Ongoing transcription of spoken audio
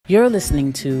You're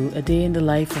listening to A Day in the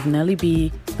Life of Nellie B,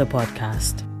 the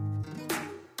podcast.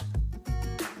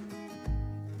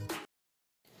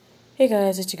 Hey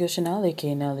guys, it's your girl Chanel,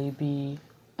 aka Nellie B,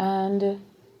 and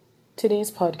today's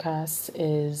podcast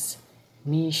is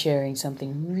me sharing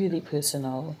something really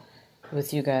personal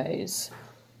with you guys.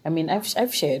 I mean,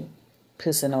 I've shared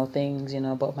personal things,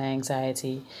 about my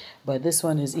anxiety, but this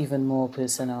one is even more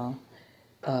personal.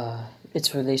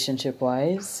 It's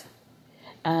relationship-wise.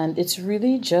 And it's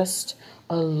really just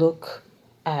a look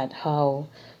at how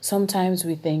sometimes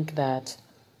we think that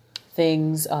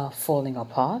things are falling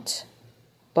apart,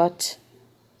 but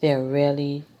they're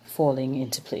really falling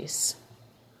into place.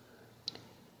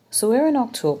 So we're in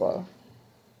October,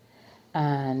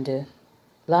 and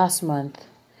last month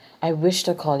I wished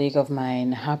a colleague of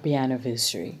mine happy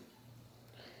anniversary.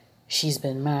 She's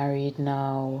been married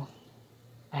now,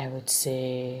 I would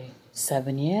say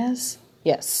 7 years?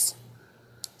 Yes.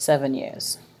 7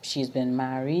 years. She's been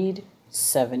married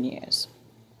 7 years.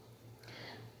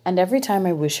 And every time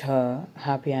I wish her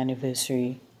happy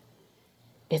anniversary,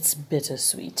 it's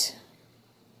bittersweet.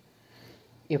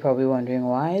 You're probably wondering,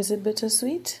 why is it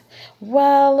bittersweet?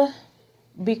 Well,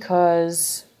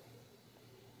 because,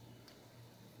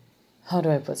 how do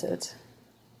I put it?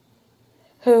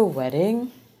 Her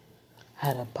wedding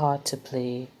had a part to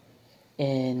play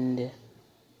in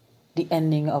the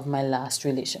ending of my last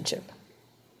relationship.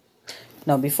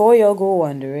 Now, before y'all go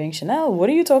wondering, Chanel, what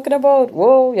are you talking about?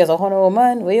 Whoa, you're a honor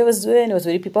woman. What you was doing? It was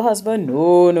with people's husband?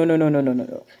 No.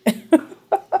 No.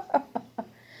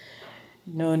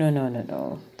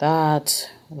 That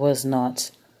was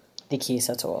not the case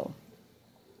at all.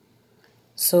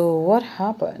 So what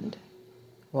happened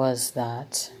was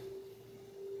that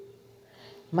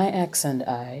my ex and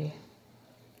I,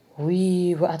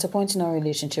 we were at a point in our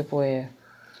relationship where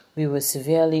we were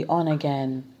severely on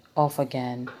again, off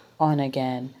again, on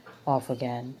again, off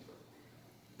again.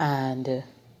 And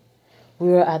we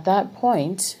were at that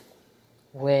point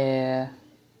where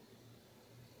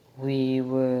we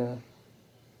were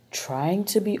trying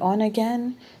to be on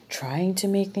again, trying to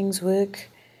make things work.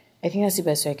 I think that's the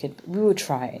best way we were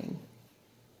trying.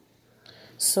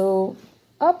 So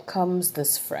up comes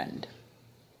this friend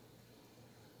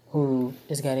who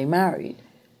is getting married.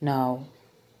 Now,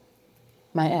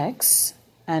 my ex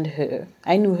and her,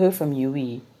 I knew her from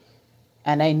UE.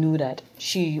 And I knew that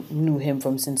she knew him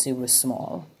from since he was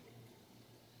small.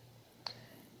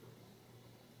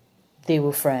 They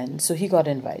were friends, so he got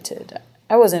invited.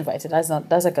 I was invited.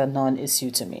 That's like a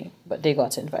non-issue to me, but they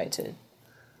got invited.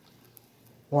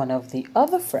 One of the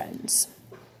other friends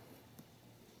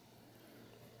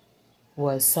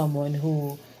was someone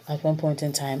who, at one point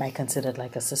in time, I considered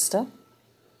like a sister.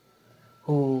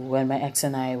 Who, when my ex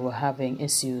and I were having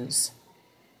issues,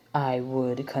 I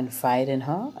would confide in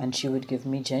her and she would give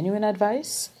me genuine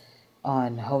advice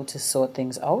on how to sort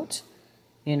things out,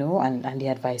 and the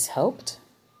advice helped.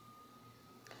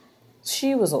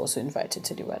 She was also invited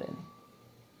to the wedding.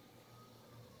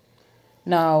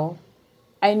 Now,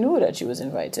 I knew that she was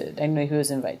invited. I knew he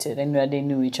was invited. I knew that they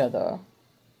knew each other.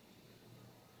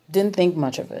 Didn't think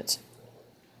much of it.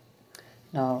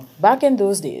 Now, back in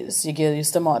those days, your girl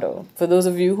used to model. For those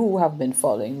of you who have been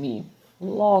following me,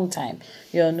 long time,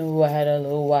 you knew I had a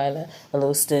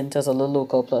little stint as a little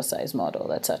local plus size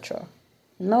model, etc.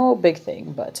 No big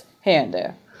thing, but here and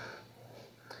there.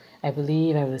 I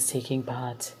believe I was taking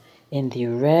part in the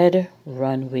Red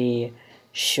Runway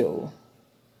show.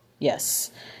 Yes.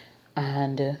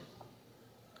 And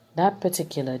that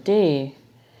particular day,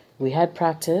 we had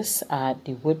practice at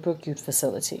the Woodbrook Youth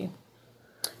Facility.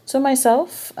 So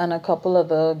myself and a couple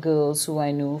other girls who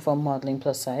I knew from modeling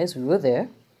plus size, we were there.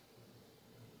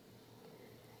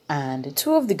 And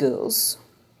two of the girls,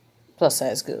 plus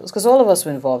size girls, because all of us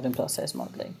were involved in plus size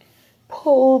modeling,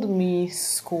 pulled me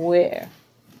square.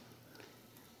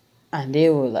 And they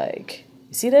were like,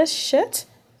 you see this shit?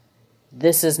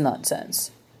 This is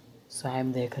nonsense. So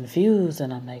I'm there confused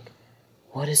and I'm like,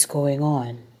 what is going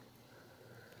on?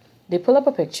 They pull up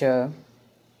a picture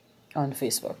on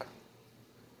Facebook.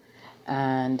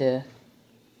 And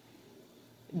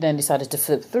then they started to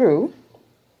flip through.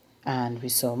 And we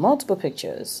saw multiple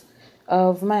pictures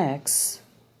of my ex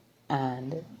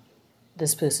and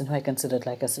this person who I considered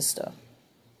like a sister.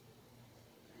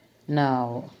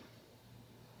 Now,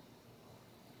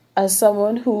 as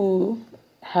someone who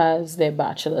has their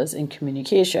bachelor's in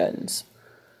communications,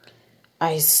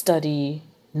 I study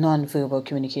nonverbal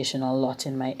communication a lot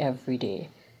in my everyday.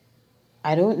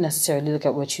 I don't necessarily look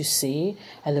at what you say.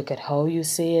 I look at how you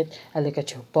say it. I look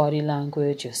at your body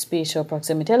language, your spatial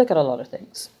proximity. I look at a lot of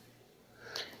things.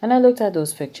 And I looked at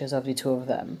those pictures of the two of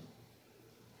them.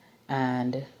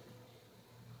 And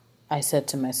I said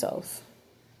to myself,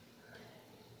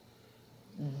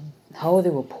 how they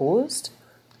were posed,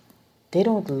 they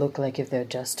don't look like if they're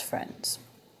just friends.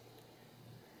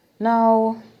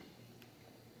 Now,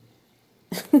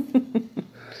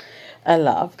 I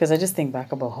laugh because I just think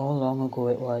back about how long ago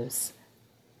it was.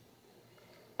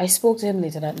 I spoke to him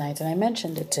later that night and I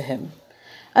mentioned it to him.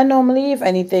 And normally, if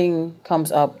anything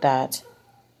comes up that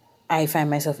I find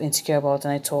myself insecure about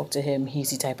and I talk to him,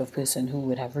 he's the type of person who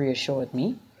would have reassured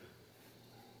me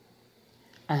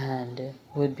and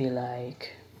would be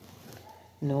like,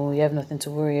 no, you have nothing to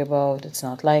worry about. It's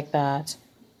not like that.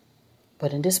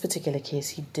 But in this particular case,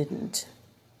 he didn't.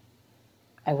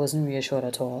 I wasn't reassured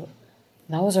at all.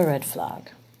 That was a red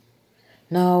flag.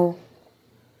 Now,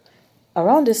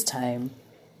 around this time,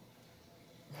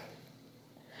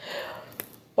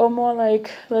 or more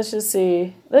like, let's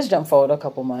jump forward a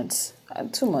couple months,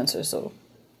 2 months or so.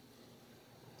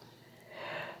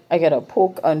 I get a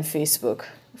poke on Facebook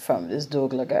from this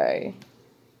Douglas guy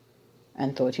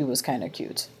and thought he was kind of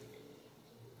cute.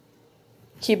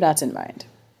 Keep that in mind.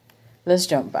 Let's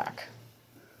jump back.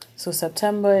 So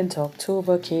September into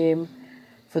October came.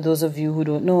 For those of you who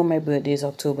don't know, my birthday is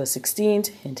October 16th.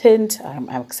 Hint, hint. I'm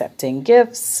accepting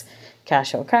gifts,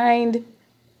 cash or kind,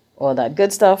 all that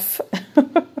good stuff.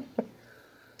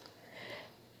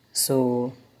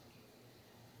 So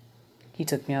he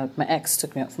took me out, my ex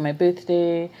took me out for my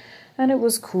birthday, and it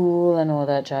was cool and all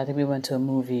that jazz. We went to a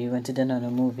movie, went to dinner on a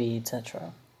movie,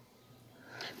 etc.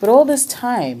 But all this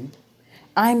time,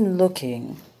 I'm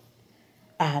looking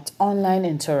at online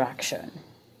interaction,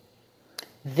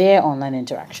 their online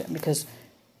interaction, because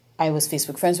I was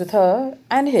Facebook friends with her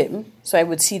and him, so I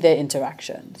would see their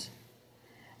interactions.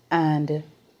 And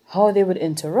how they would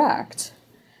interact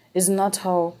is not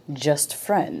how just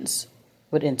friends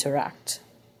would interact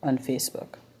on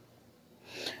Facebook.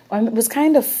 And it was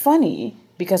kind of funny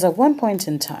because at one point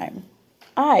in time,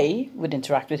 I would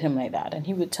interact with him like that and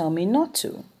he would tell me not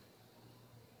to.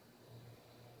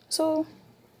 So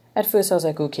at first I was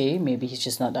like, okay, maybe he's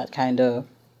just not that kind of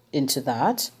into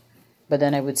that. But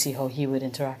then I would see how he would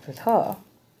interact with her.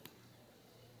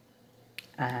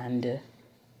 And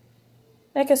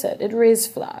like I said, it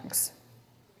raised flags.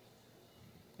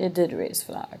 It did raise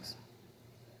flags.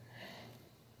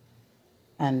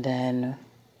 And then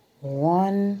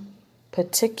one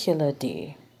particular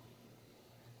day,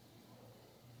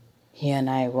 he and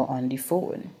I were on the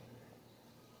phone.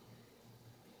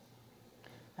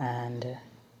 And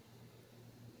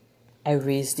I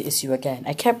raised the issue again.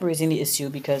 I kept raising the issue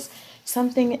because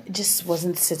something just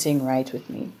wasn't sitting right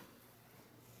with me.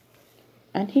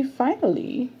 And he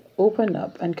finally opened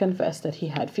up and confessed that he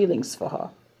had feelings for her,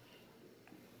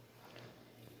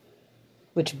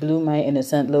 which blew my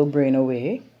innocent little brain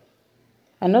away.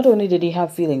 And not only did he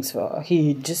have feelings for her,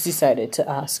 he just decided to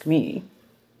ask me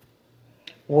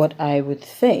what I would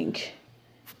think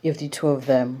if the two of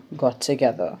them got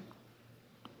together.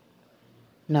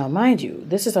 Now, mind you,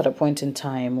 this is at a point in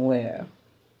time where,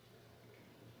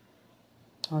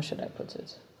 how should I put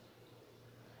it?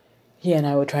 He and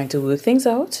I were trying to work things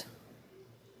out,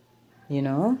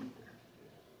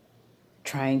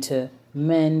 trying to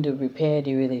mend or repair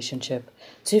the relationship.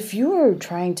 So if you are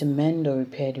trying to mend or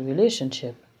repair the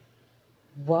relationship,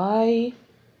 why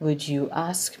would you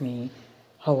ask me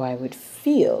how I would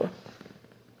feel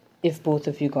if both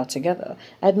of you got together?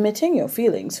 Admitting your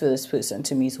feelings for this person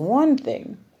to me is one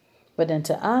thing, but then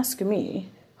to ask me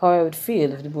how I would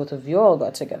feel if the both of you all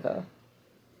got together,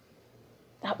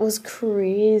 that was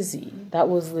crazy. That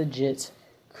was legit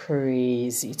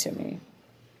crazy to me.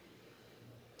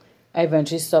 I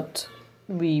eventually stopped.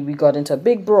 We got into a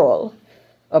big brawl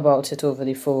about it over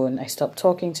the phone. I stopped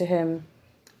talking to him.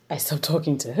 I stopped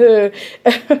talking to her.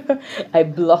 I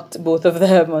blocked both of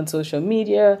them on social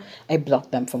media. I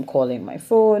blocked them from calling my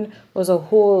phone. It was a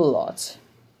whole lot.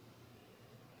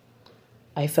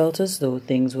 I felt as though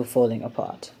things were falling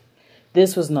apart.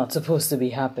 This was not supposed to be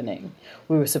happening.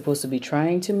 We were supposed to be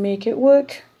trying to make it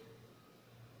work.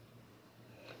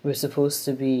 We were supposed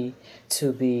to be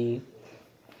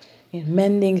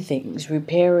mending things,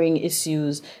 repairing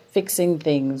issues, fixing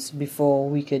things before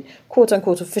we could, quote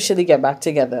unquote, officially get back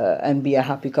together and be a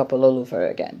happy couple all over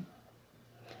again.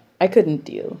 I couldn't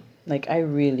deal. I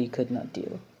really could not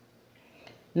deal.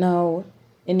 Now,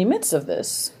 in the midst of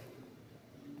this,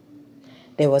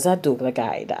 there was that Douglas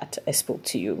guy that I spoke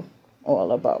to you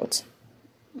all about,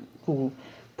 who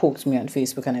poked me on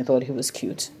Facebook and I thought he was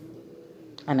cute.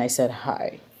 And I said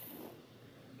hi.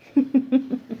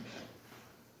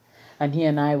 And he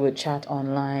and I would chat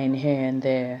online here and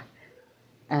there.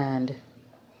 And,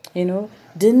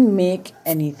 didn't make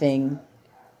anything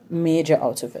major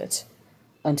out of it.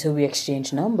 until we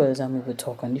exchanged numbers and we would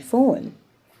talk on the phone.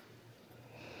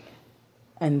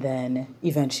 And then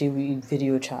eventually we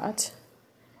video chat.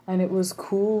 And it was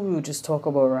cool. We would just talk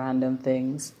about random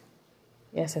things.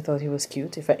 Yes, I thought he was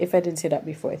cute. If I didn't say that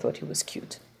before, I thought he was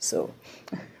cute. So,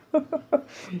 and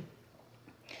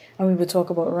we would talk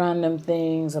about random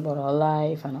things about our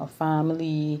life and our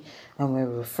family and where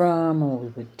we were from and what we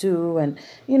would do. And,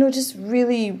 just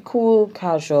really cool,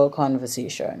 casual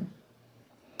conversation.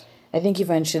 I think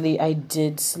eventually I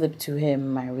did slip to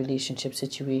him my relationship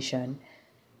situation.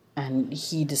 And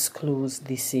he disclosed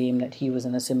the same, that he was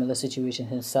in a similar situation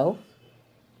himself.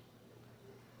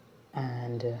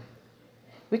 And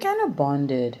we kind of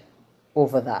bonded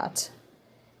over that.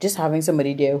 Just having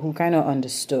somebody there who kind of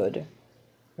understood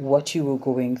what you were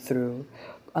going through,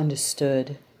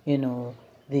 understood, the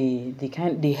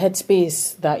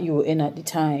headspace that you were in at the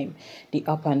time, the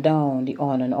up and down, the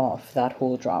on and off, that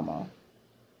whole drama.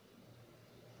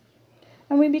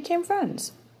 And we became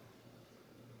friends.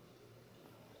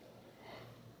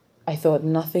 I thought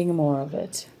nothing more of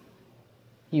it.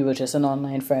 You were just an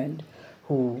online friend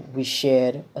who we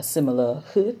shared a similar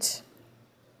hurt,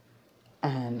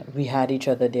 and we had each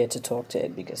other there to talk to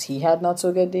it, because he had not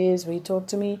so good days where he talked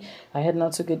to me. I had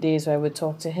not so good days where I would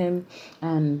talk to him,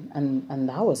 and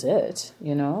that was it,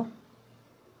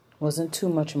 Wasn't too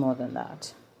much more than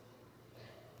that.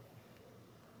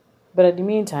 But at the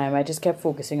meantime, I just kept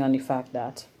focusing on the fact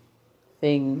that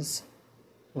things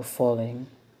were falling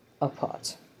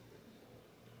apart.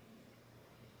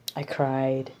 I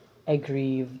cried, I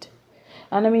grieved.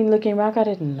 And looking back at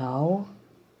it now,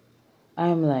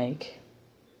 I'm like,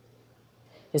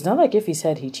 it's not like if he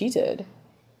said he cheated,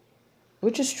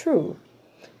 which is true.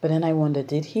 But then I wonder,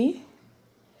 did he?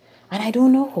 And I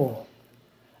don't know.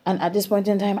 And at this point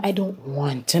in time, I don't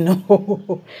want to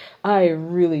know. I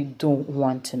really don't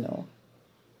want to know.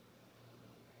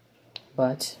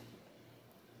 But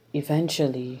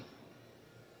eventually,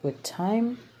 with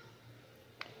time,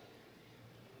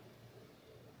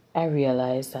 I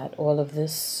realized that all of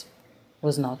this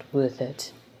was not worth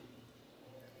it.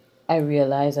 I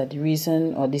realized that the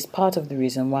reason, or this part of the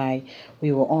reason why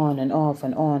we were on and off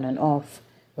and on and off,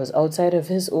 was outside of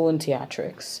his own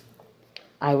theatrics.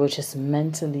 I was just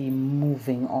mentally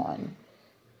moving on.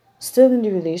 Still in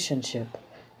the relationship,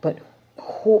 but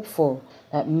hopeful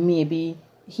that maybe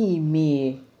he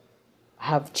may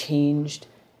have changed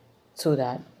so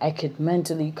that I could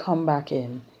mentally come back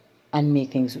in and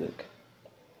make things work.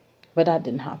 But that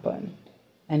didn't happen.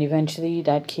 And eventually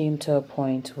that came to a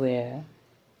point where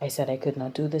I said I could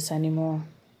not do this anymore.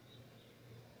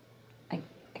 I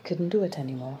couldn't do it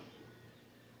anymore.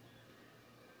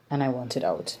 And I wanted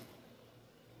out.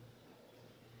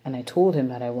 And I told him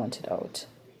that I wanted out.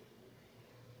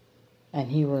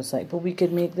 And he was like, but we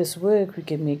could make this work. We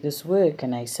could make this work.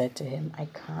 And I said to him, I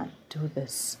can't do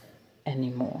this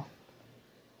anymore.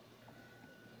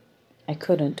 I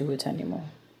couldn't do it anymore.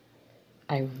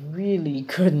 I really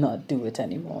could not do it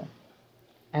anymore.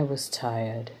 I was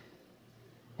tired.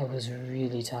 I was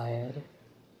really tired.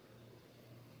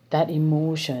 That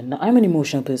emotion, I'm an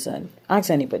emotional person. Ask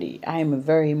anybody. I am a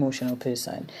very emotional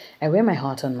person. I wear my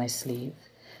heart on my sleeve.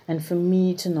 And for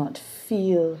me to not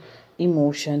feel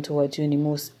emotion towards you in the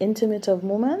most intimate of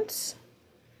moments,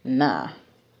 nah.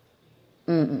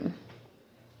 Because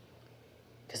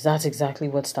that's exactly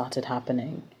what started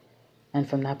happening. And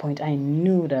from that point, I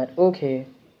knew that, okay,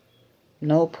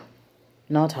 nope,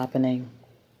 not happening.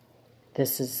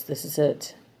 This is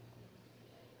it.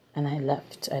 And I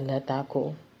left. I let that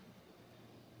go.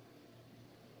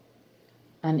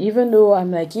 And even though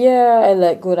I'm like, yeah, I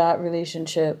let go that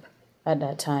relationship at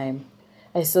that time,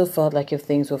 I still felt like if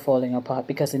things were falling apart,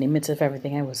 because in the midst of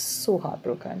everything, I was so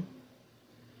heartbroken.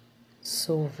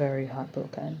 So very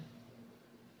heartbroken.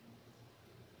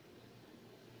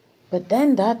 But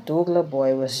then that Douglas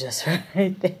boy was just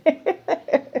right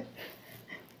there.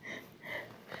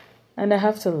 And I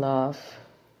have to laugh.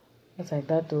 It's like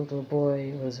that Douglas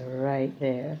boy was right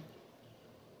there.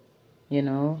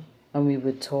 And we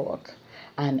would talk.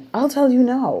 And I'll tell you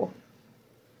now,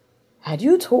 had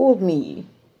you told me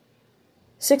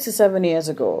 6 or 7 years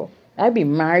ago I'd be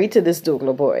married to this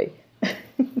Douglas boy,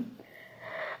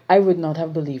 I would not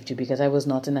have believed you, because I was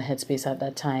not in a headspace at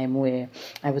that time where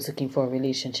I was looking for a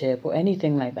relationship or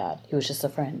anything like that. He was just a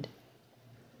friend.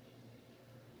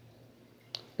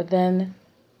 But then,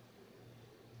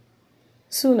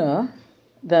 sooner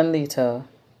than later,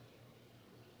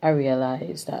 I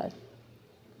realized that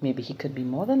maybe he could be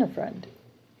more than a friend.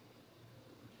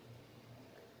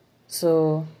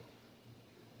 So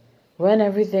when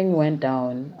everything went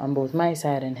down on both my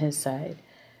side and his side,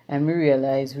 And we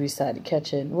realized we started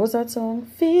catching, what was that song?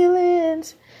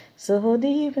 Feelings, so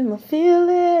deep in my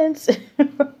feelings.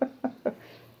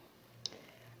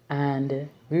 And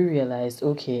we realized,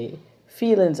 okay,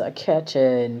 feelings are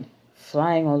catching,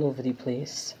 flying all over the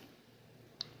place.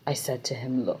 I said to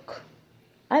him, look,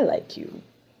 I like you.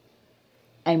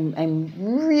 I'm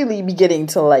really beginning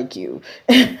to like you.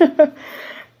 I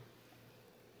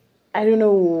don't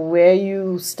know where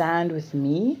you stand with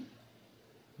me,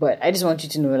 but I just want you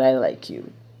to know that I like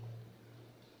you.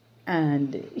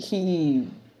 And he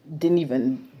didn't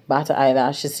even bat an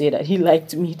eyelash to say that he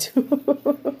liked me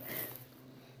too.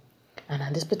 And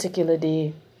on this particular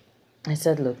day, I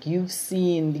said, look, you've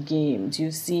seen the games,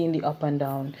 you've seen the up and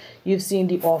down, you've seen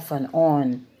the off and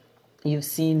on, you've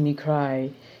seen me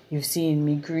cry, you've seen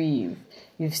me grieve,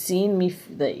 you've seen me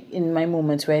in my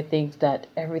moments where I think that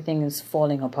everything is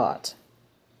falling apart.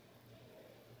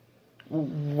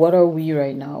 What are we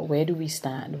right now? Where do we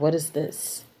stand? What is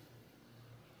this?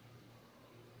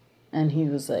 And he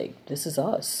was like, this is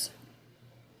us.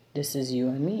 This is you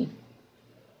and me.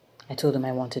 I told him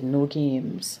I wanted no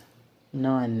games.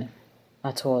 None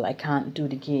at all. I can't do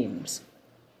the games.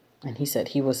 And he said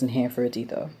he wasn't here for it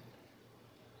either.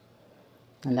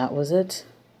 And that was it.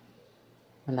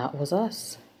 And that was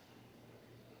us.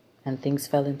 And things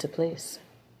fell into place.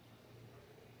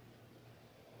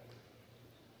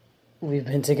 We've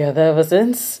been together ever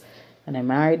since. And I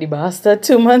married the bastard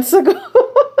 2 months ago.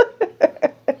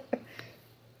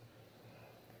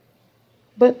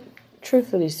 But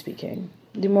truthfully speaking,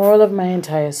 the moral of my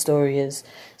entire story is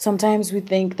sometimes we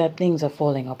think that things are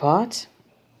falling apart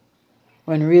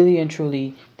when really and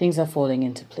truly things are falling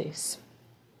into place.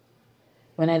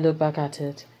 When I look back at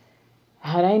it,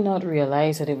 had I not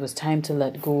realized that it was time to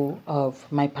let go of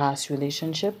my past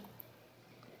relationship,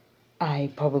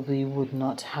 I probably would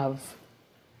not have,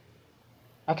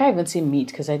 I can't even say meet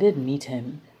because I did meet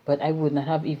him, but I would not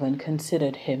have even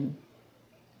considered him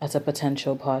as a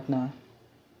potential partner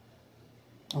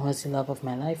or as the love of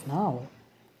my life now.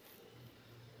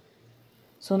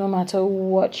 So no matter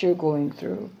what you're going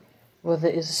through, whether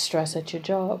it's stress at your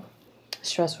job,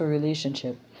 stressful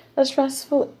relationship, a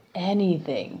stressful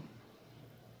anything,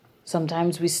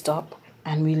 sometimes we stop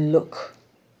and we look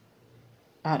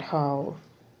at how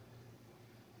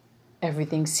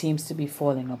everything seems to be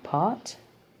falling apart.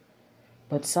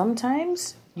 But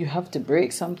sometimes you have to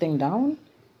break something down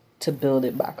to build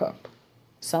it back up.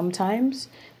 Sometimes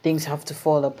things have to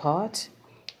fall apart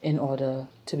in order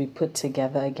to be put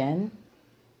together again,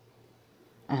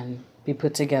 and be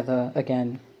put together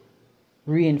again,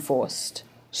 reinforced,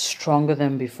 stronger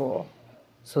than before,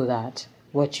 so that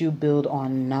what you build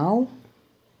on now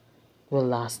will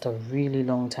last a really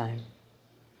long time.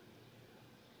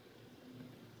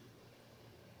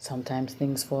 Sometimes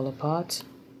things fall apart,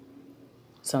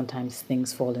 sometimes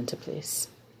things fall into place.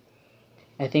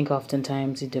 I think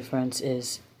oftentimes the difference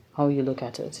is how you look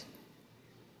at it.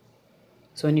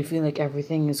 So when you feel like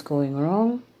everything is going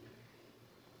wrong,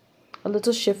 a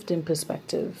little shift in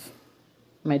perspective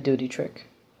might do the trick.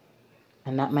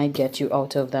 And that might get you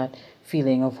out of that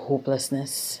feeling of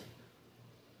hopelessness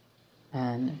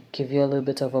and give you a little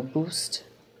bit of a boost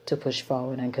to push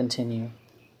forward and continue.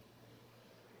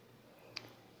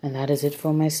 And that is it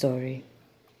for my story.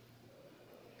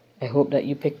 I hope that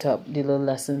you picked up the little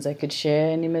lessons I could share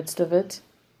in the midst of it.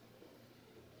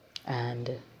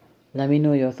 And let me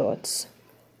know your thoughts.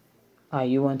 Are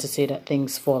you want to say that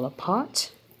things fall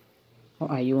apart?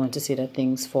 Or are you want to say that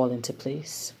things fall into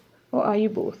place? Or are you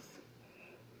both?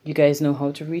 You guys know how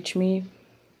to reach me.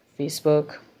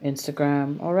 Facebook,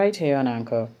 Instagram, or right here on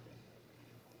Anchor,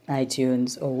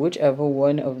 iTunes, or whichever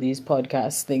one of these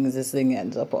podcast things this thing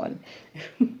ends up on.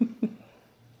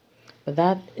 But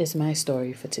that is my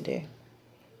story for today.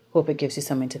 Hope it gives you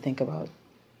something to think about.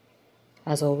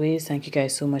 As always, thank you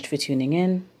guys so much for tuning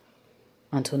in.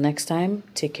 Until next time,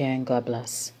 take care and God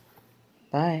bless.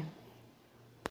 Bye.